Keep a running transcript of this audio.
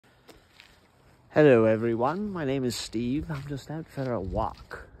Hello everyone, my name is Steve. I'm just out for a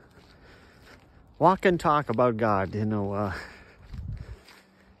walk. Walk and talk about God, let's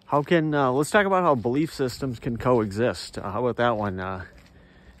talk about how belief systems can coexist. How about that one?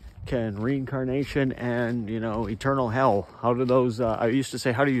 Can reincarnation and, eternal hell, how do those, I used to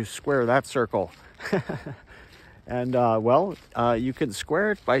say, how do you square that circle? And, you can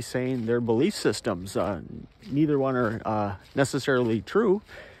square it by saying they're belief systems. Neither one are necessarily true.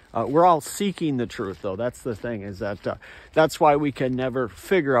 We're all seeking the truth, though. That's the thing, is that that's why we can never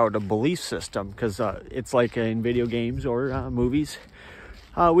figure out a belief system, because it's like in video games or movies.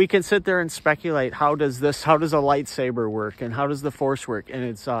 We can sit there and speculate, how does a lightsaber work, and how does the Force work? And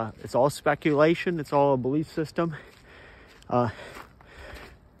it's all speculation. It's all a belief system. But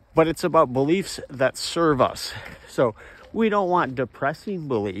it's about beliefs that serve us. So we don't want depressing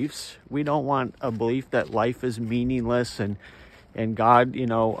beliefs. We don't want a belief that life is meaningless and God,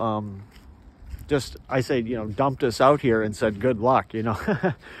 dumped us out here and said, good luck,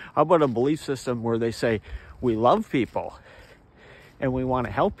 How about a belief system where they say, we love people and we want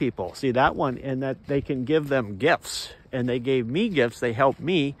to help people? See, that one, and that they can give them gifts, and they gave me gifts. They helped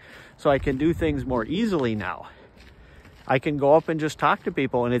me, so I can do things more easily now. I can go up and just talk to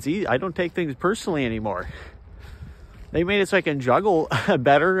people, and it's easy. I don't take things personally anymore. They made it so I can juggle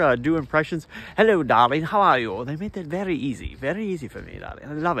better, do impressions. Hello, darling. How are you? They made that very easy for me, darling.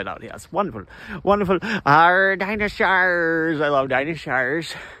 I love it out here. It's wonderful. Wonderful. Dinosaurs. I love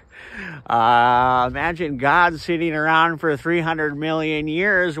dinosaurs. Imagine God sitting around for 300 million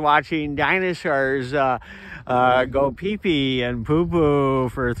years watching dinosaurs go pee-pee and poo-poo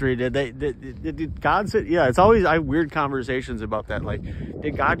for did God sit? Yeah, it's always, I have weird conversations about that. Like,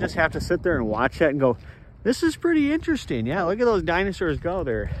 did God just have to sit there and watch that and go, this is pretty interesting. Yeah, look at those dinosaurs go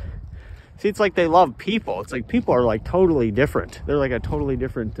there. See, it's like they love people. It's like people are like totally different. They're like a totally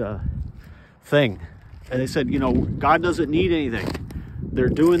different thing. And they said, God doesn't need anything. They're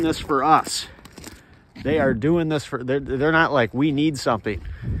doing this for us. They are doing this for, they're not like, we need something.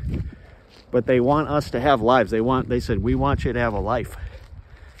 But they want us to have lives. They said, we want you to have a life.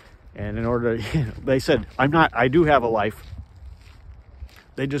 And in order, they said, I do have a life.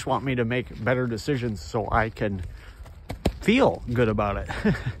 They just want me to make better decisions so I can feel good about it.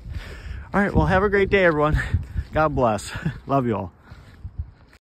 All right, well, have a great day, everyone. God bless. Love you all.